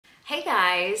Hey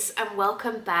guys, and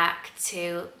welcome back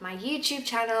to my YouTube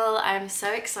channel. I'm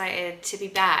so excited to be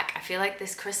back. I feel like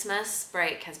this Christmas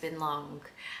break has been long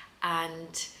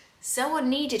and so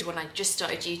unneeded when I just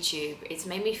started YouTube. It's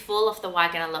made me fall off the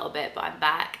wagon a little bit, but I'm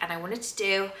back and I wanted to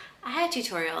do a hair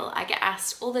tutorial. I get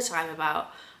asked all the time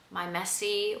about my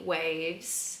messy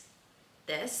waves,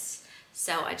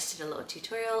 so I just did a little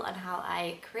tutorial on how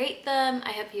I create them.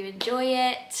 I hope you enjoy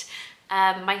it.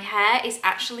 My hair is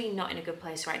actually not in a good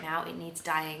place right now. It needs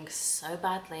dyeing so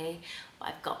badly, but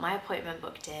I've got my appointment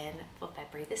booked in for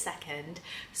February the 2nd.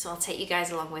 So I'll take you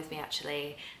guys along with me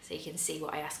actually, so you can see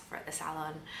what I ask for at the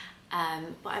salon.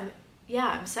 But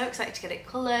I'm so excited to get it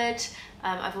colored.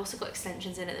 I've also got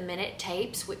extensions in at the minute,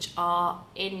 tapes, which are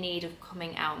in need of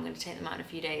coming out. I'm gonna take them out in a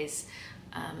few days.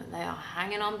 They are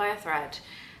hanging on by a thread.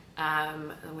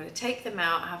 I'm going to take them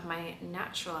out, have my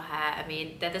natural hair. I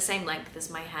mean, they're the same length as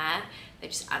my hair. They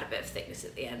just add a bit of thickness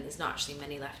at the end. There's not actually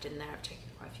many left in there. I've taken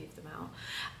quite a few of them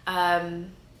out.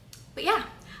 But yeah,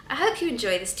 I hope you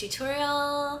enjoy this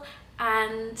tutorial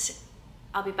and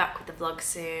I'll be back with the vlog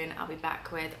soon. I'll be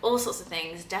back with all sorts of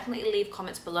things. Definitely leave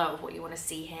comments below of what you want to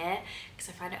see here, because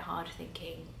I find it hard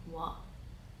thinking what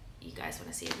you guys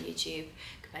want to see on YouTube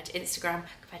compared to Instagram,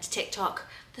 compared to TikTok.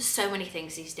 There's so many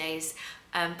things these days.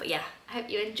 But yeah, I hope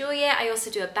you enjoy it. I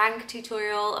also do a bang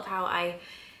tutorial of how I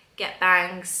get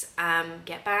bangs,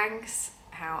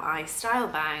 how I style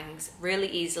bangs really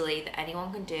easily that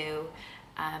anyone can do.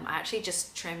 I actually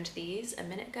just trimmed these a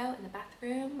minute ago in the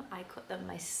bathroom. I cut them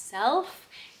myself.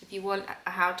 If you want a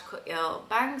how to cut your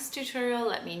bangs tutorial,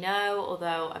 let me know,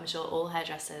 although I'm sure all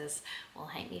hairdressers will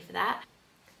hate me for that.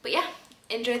 But yeah,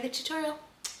 enjoy the tutorial.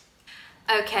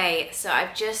 Okay, so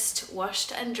I've just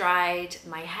washed and dried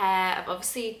my hair. I've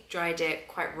obviously dried it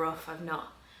quite rough. I've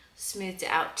not smoothed it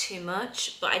out too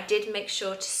much, but I did make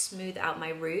sure to smooth out my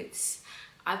roots.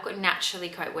 I've got naturally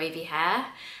quite wavy hair.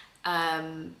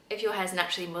 If your hair's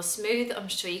naturally more smooth, I'm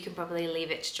sure you can probably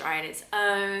leave it to dry on its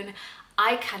own.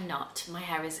 I cannot. My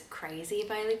hair is crazy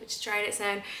if I leave it to dry on its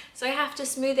own. So I have to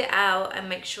smooth it out and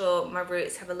make sure my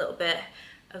roots have a little bit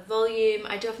of volume.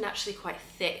 I do have naturally quite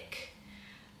thick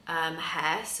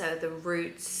hair, so the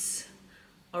roots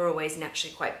are always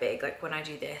naturally quite big. Like when I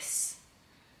do this,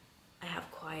 I have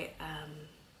quite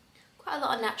a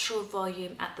lot of natural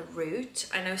volume at the root.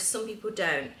 I know some people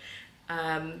don't.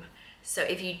 So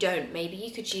if you don't, maybe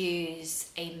you could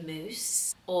use a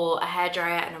mousse or a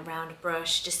hairdryer and a round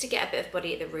brush just to get a bit of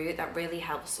body at the root. That really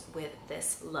helps with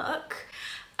this look.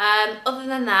 Other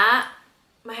than that,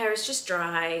 my hair is just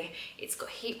dry. It's got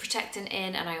heat protectant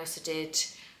in, and I also did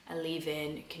a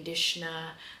leave-in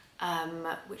conditioner.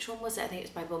 Which one was it? I think it's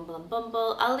by Bumble and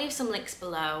Bumble. I'll leave some links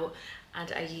below.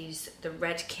 And I use the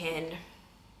Redken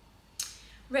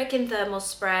thermal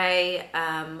spray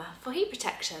for heat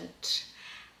protection.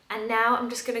 And now I'm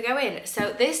just gonna go in.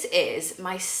 So this is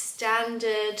my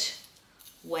standard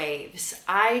waves.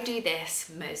 I do this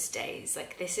most days.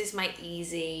 Like, this is my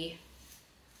easy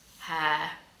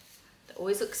hair that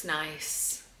always looks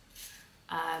nice.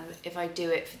 If I do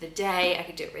it for the day, I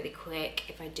could do it really quick.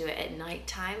 If I do it at night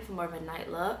time for more of a night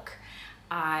look,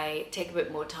 I take a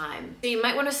bit more time. So you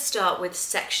might want to start with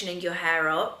sectioning your hair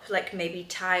up, like maybe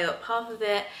tie up half of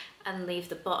it and leave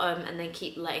the bottom and then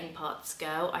keep letting parts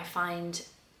go. I find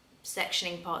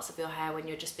sectioning parts of your hair when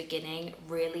you're just beginning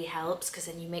really helps, because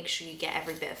then you make sure you get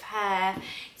every bit of hair.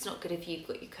 It's not good if you've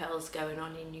got your curls going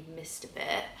on and you've missed a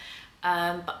bit.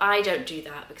 But I don't do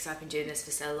that because I've been doing this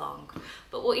for so long.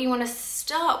 But what you want to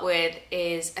start with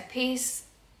is a piece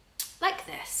like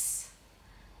this.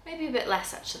 Maybe a bit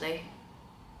less actually.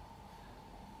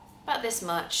 About this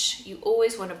much. You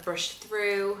always want to brush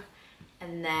through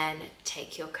and then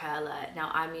take your curler. Now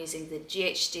I'm using the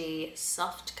GHD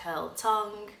Soft Curl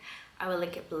Tongue. I will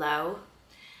link it below.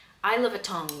 I love a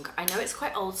tongue. I know it's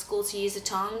quite old school to use a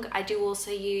tongue. I do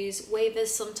also use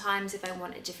wavers sometimes if I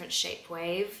want a different shape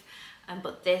wave.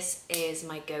 But this is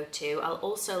my go-to. I'll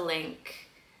also link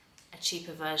a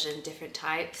cheaper version, different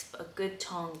types, but a good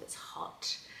tongue that's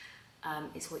hot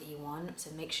is what you want.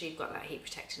 So make sure you've got that heat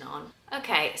protectant on.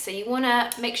 Okay, so you wanna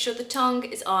make sure the tongue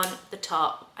is on the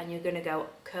top and you're gonna go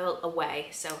curl away.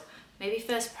 So maybe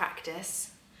first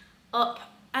practice up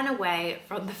and away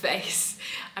from the face.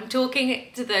 I'm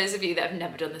talking to those of you that have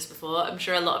never done this before. I'm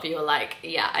sure a lot of you are like,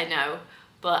 yeah, I know.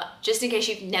 But just in case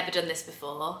you've never done this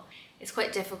before, it's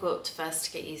quite difficult first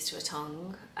to get used to a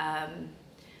tongue,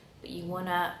 but you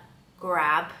wanna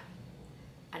grab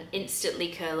and instantly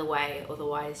curl away,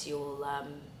 otherwise you'll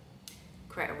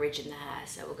create a ridge in the hair.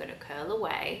 So we're gonna curl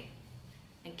away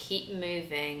and keep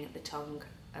moving the tongue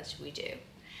as we do.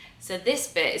 So this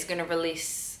bit is gonna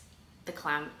release the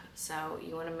clamp, so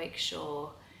you wanna make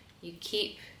sure You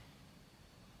keep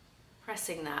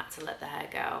pressing that to let the hair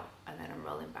go, and then I'm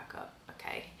rolling back up.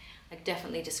 Okay, I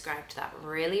definitely described that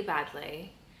really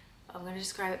badly, but I'm going to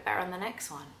describe it better on the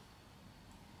next one.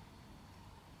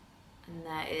 And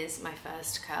there is my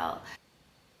first curl.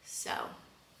 So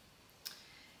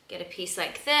get a piece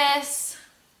like this,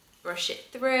 brush it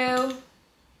through,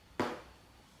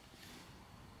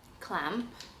 clamp,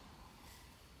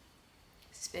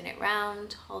 spin it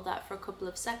round, hold that for a couple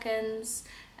of seconds,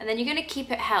 and then you're going to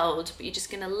keep it held, but you're just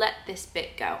going to let this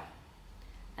bit go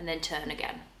and then turn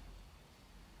again.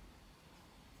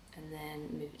 And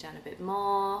then move it down a bit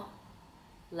more,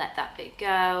 let that bit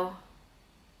go,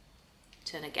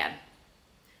 turn again.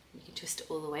 You can twist it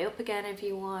all the way up again if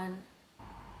you want.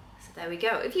 So there we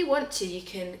go. If you want to, you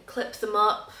can clip them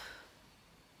up,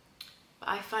 but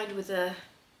I find with a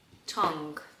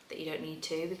tongue that you don't need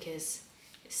to because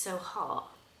it's so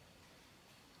hot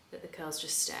that the curls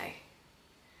just stay.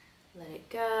 Let it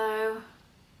go.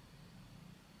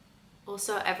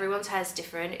 Also, everyone's hair is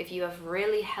different. If you have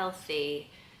really healthy,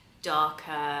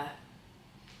 darker,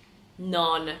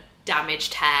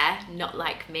 non-damaged hair, not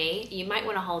like me, you might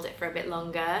want to hold it for a bit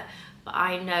longer, but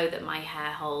I know that my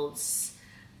hair holds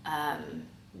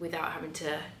without having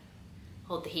to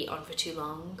hold the heat on for too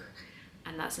long,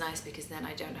 and that's nice because then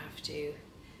I don't have to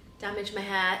damage my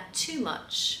hair too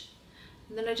much.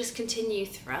 And then I just continue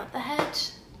throughout the head,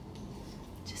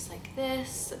 just like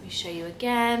this. Let me show you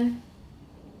again.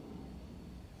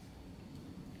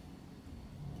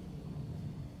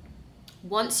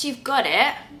 Once you've got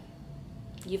it,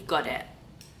 you've got it.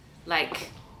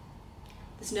 Like,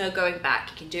 there's no going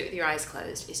back. You can do it with your eyes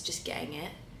closed. It's just getting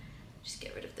it. Just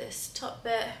get rid of this top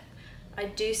bit. I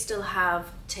do still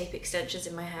have tape extensions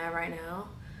in my hair right now,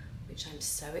 which I'm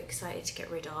so excited to get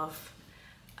rid of.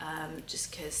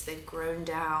 Just because they've grown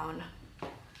down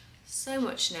so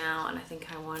much now, and I think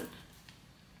I want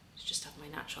to just have my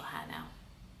natural hair now.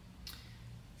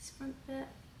 This front bit.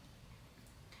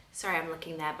 Sorry, I'm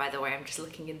looking there, by the way. I'm just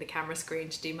looking in the camera screen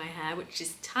to do my hair, which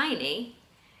is tiny.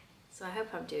 So I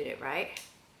hope I'm doing it right.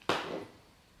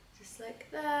 Just like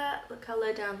that. Look how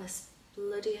low down this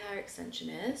bloody hair extension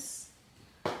is.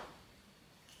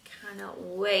 Cannot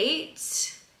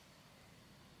wait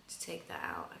to take that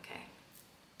out. Okay.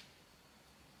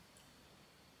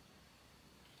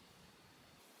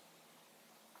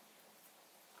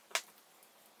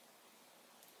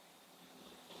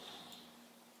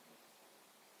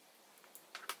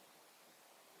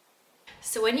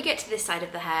 So when you get to this side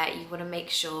of the hair, you want to make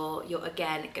sure you're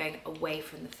again going away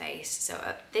from the face. So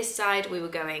at this side we were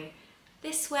going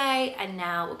this way, and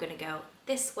now we're going to go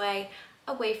this way,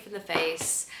 away from the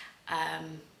face,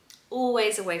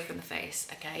 always away from the face.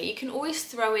 Okay, you can always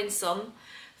throw in some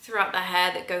throughout the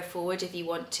hair that go forward if you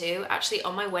want to. Actually,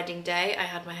 on my wedding day I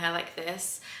had my hair like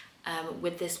this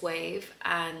with this wave,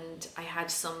 and I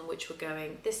had some which were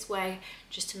going this way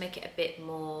just to make it a bit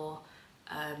more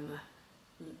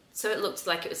so it looked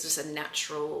like it was just a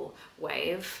natural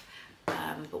wave,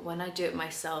 but when I do it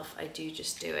myself, I do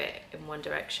just do it in one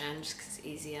direction just because it's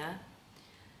easier.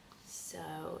 So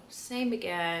same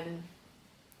again,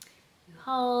 you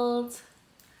hold,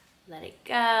 let it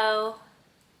go,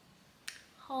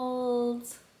 hold,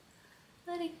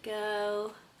 let it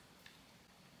go,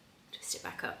 twist it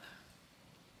back up.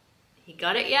 You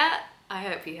got it yet? I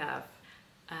hope you have.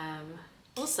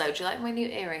 Also, do you like my new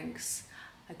earrings?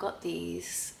 I got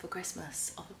these for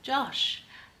Christmas off of Josh.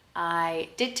 I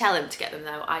did tell him to get them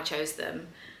though, I chose them.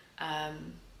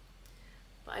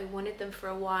 But I wanted them for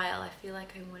a while. I feel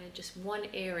like I wanted just one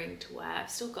earring to wear. I've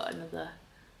still got another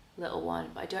little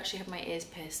one, but I do actually have my ears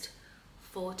pierced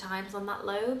 4 times on that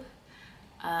lobe.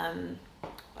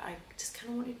 But I just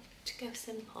kind of wanted to go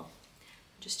simple.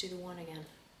 Just do the one again.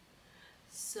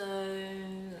 So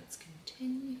let's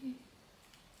continue.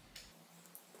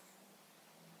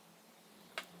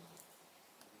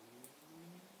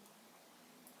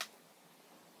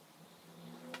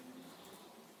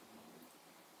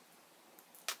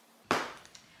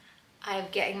 I'm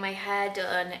getting my hair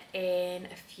done in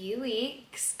a few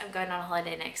weeks. I'm going on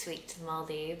holiday next week to the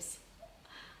Maldives.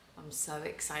 I'm so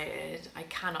excited. I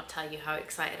cannot tell you how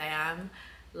excited I am.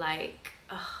 Like,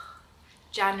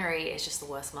 January is just the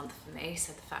worst month for me,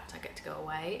 so the fact I get to go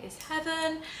away is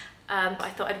heaven. But I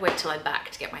thought I'd wait till I'm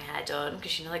back to get my hair done,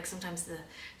 because you know, like sometimes the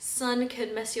sun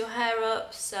can mess your hair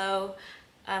up. So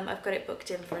I've got it booked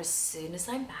in for as soon as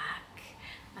I'm back.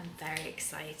 I'm very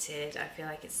excited. I feel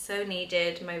like it's so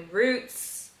needed. My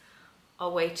roots are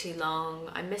way too long.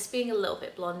 I miss being a little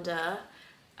bit blonder.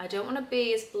 I don't want to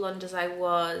be as blonde as I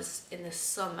was in the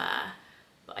summer,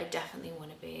 but I definitely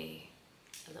want to be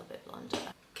a little bit blonder.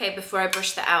 Okay, before I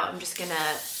brush that out, I'm just gonna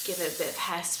give it a bit of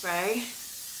hairspray.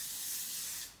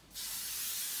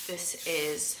 This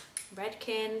is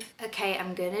Redken. Okay,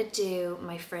 I'm gonna do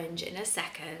my fringe in a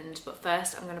second, but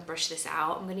first I'm gonna brush this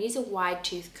out. I'm gonna use a wide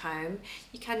tooth comb.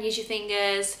 You can use your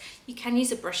fingers, you can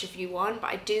use a brush if you want, but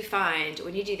I do find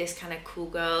when you do this kind of cool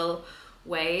girl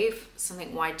wave,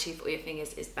 something wide tooth or your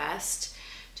fingers is best,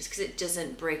 just because it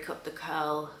doesn't break up the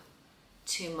curl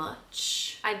too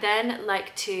much. I then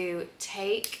like to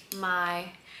take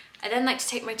my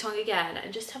tongue again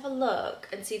and just have a look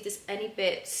and see if there's any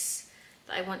bits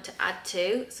that I want to add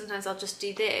to. Sometimes I'll just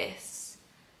do this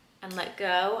and let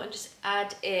go and just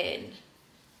add in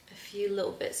a few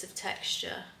little bits of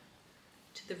texture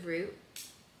to the root.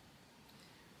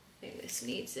 I think this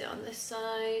needs it on this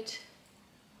side.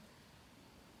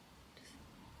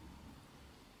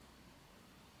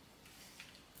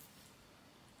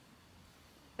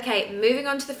 Okay, moving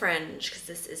on to the fringe, because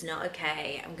this is not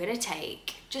okay. I'm gonna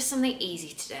take just something easy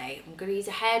today. I'm gonna use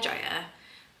a hairdryer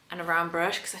and a round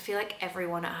brush, because I feel like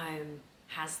everyone at home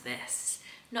has this.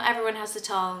 Not everyone has the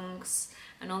tongs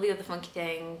and all the other funky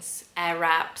things, air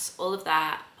wraps, all of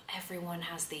that. Everyone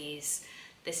has these.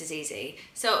 This is easy.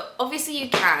 So obviously you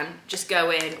can just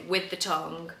go in with the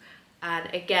tongue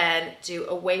and again, do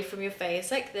away from your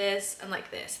face like this and like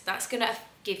this. That's gonna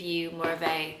give you more of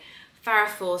a Farrah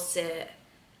Fawcett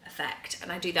effect.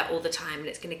 And I do that all the time, and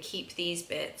it's gonna keep these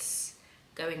bits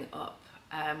going up.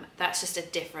 That's just a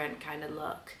different kind of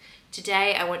look.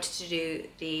 Today I wanted to do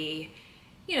the,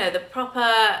 you know, the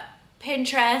proper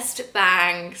Pinterest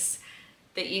bangs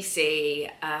that you see,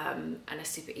 and a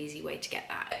super easy way to get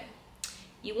that.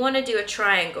 You want to do a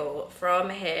triangle from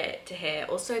here to here.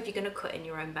 Also, if you're going to cut in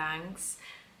your own bangs,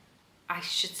 I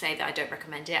should say that I don't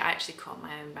recommend it. I actually cut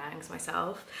my own bangs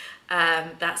myself.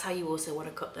 That's how you also want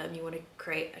to cut them. You want to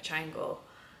create a triangle.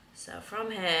 So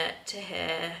from here to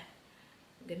here,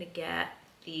 I'm going to get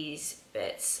these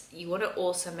bits. You want to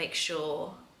also make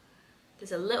sure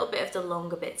there's a little bit of the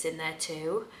longer bits in there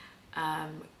too,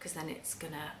 because then it's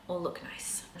gonna all look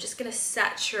nice. I'm just gonna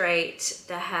saturate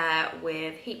the hair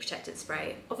with heat protectant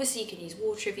spray. Obviously you can use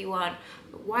water if you want,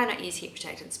 but why not use heat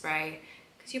protectant spray?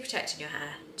 Because you're protecting your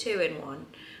hair, 2 in 1.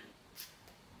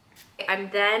 I'm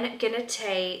then gonna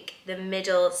take the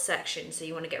middle section, so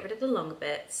you want to get rid of the longer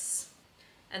bits.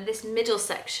 And this middle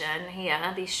section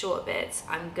here, these short bits,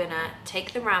 I'm gonna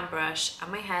take the round brush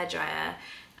and my hairdryer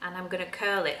and I'm gonna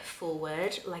curl it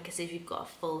forward, like as if you've got a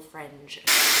full fringe.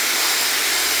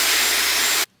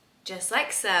 Just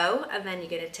like so, and then you're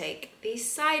gonna take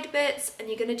these side bits and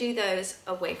you're gonna do those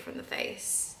away from the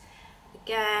face.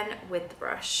 Again, with the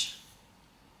brush.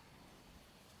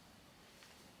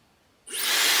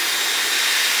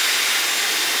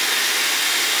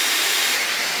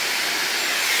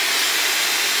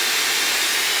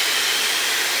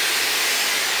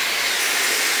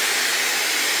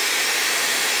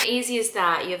 Easy as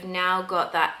that, you've now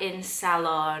got that in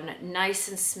salon, nice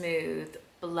and smooth,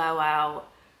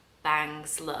 blowout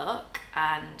bangs look,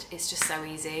 and it's just so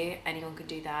easy. Anyone can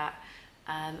do that,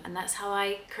 and that's how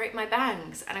I create my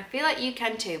bangs, and I feel like you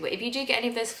can too. But if you do get any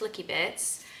of those flicky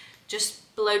bits,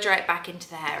 just blow dry it back into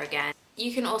the hair again.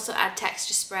 You can also add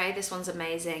texture spray. This one's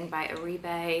amazing by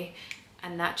Aribe,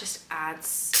 and that just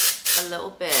adds a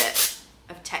little bit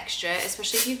of texture,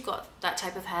 especially if you've got that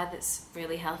type of hair that's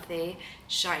really healthy,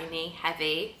 shiny,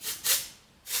 heavy.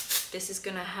 This is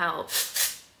gonna help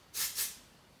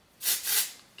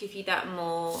give you that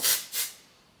more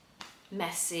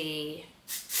messy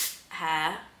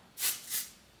hair.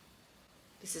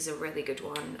 This is a really good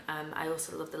one. I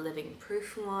also love the Living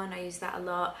Proof one. I use that a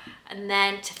lot. And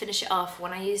then to finish it off,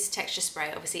 when I use texture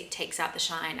spray, obviously it takes out the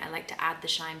shine. I like to add the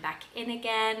shine back in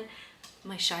again.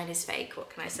 My shine is fake, what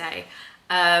can I say?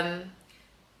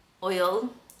 Oil,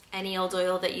 any old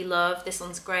oil that you love. This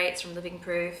one's great, it's from Living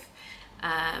Proof.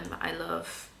 I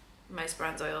love most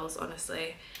brands' oils,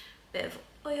 honestly. Bit of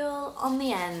oil on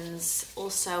the ends,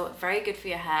 also very good for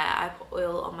your hair. I put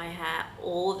oil on my hair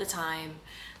all the time.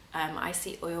 I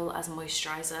see oil as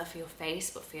moisturizer for your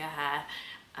face, but for your hair,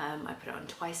 I put it on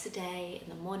twice a day, in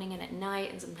the morning and at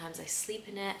night, and sometimes I sleep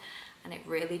in it, and it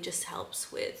really just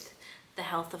helps with the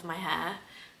health of my hair.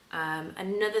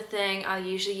 Another thing, I'll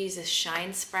usually use a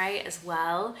shine spray as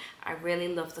well. I really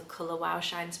love the Colour Wow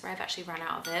shine spray. I've actually run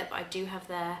out of it, but I do have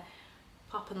their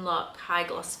Pop and Lock high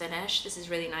gloss finish. This is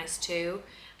really nice too,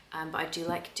 but I do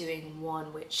like doing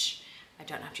one which I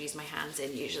don't have to use my hands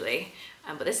in usually.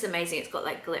 But this is amazing. It's got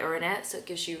like glitter in it, so it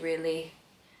gives you really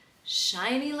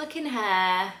shiny looking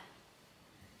hair.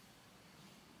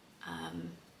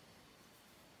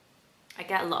 I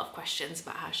get a lot of questions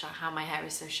about how my hair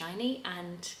is so shiny,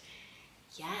 and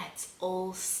yeah, it's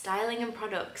all styling and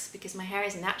products because my hair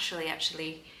is naturally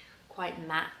actually quite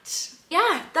matte.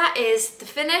 Yeah, that is the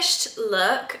finished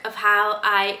look of how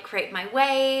I create my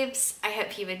waves. I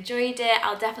hope you enjoyed it.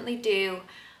 I'll definitely do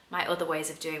my other ways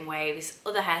of doing waves,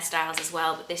 other hairstyles as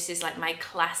well, but this is like my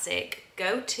classic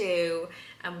go-to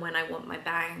and when I want my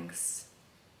bangs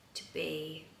to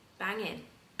be banging.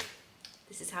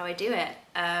 This is how I do it.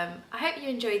 I hope you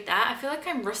enjoyed that. I feel like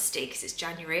I'm rusty because it's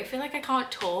January. I feel like I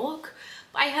can't talk,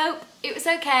 but I hope it was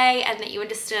okay and that you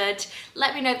understood.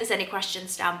 Let me know if there's any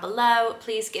questions down below.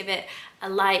 Please give it a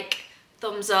like,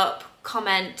 thumbs up,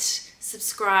 comment,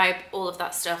 subscribe, all of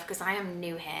that stuff, because I am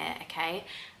new here, okay?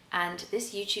 And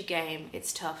this YouTube game,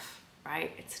 it's tough,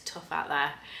 right? It's tough out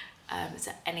there.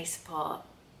 So any support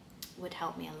would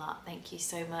help me a lot. Thank you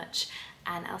so much.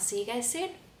 And I'll see you guys soon.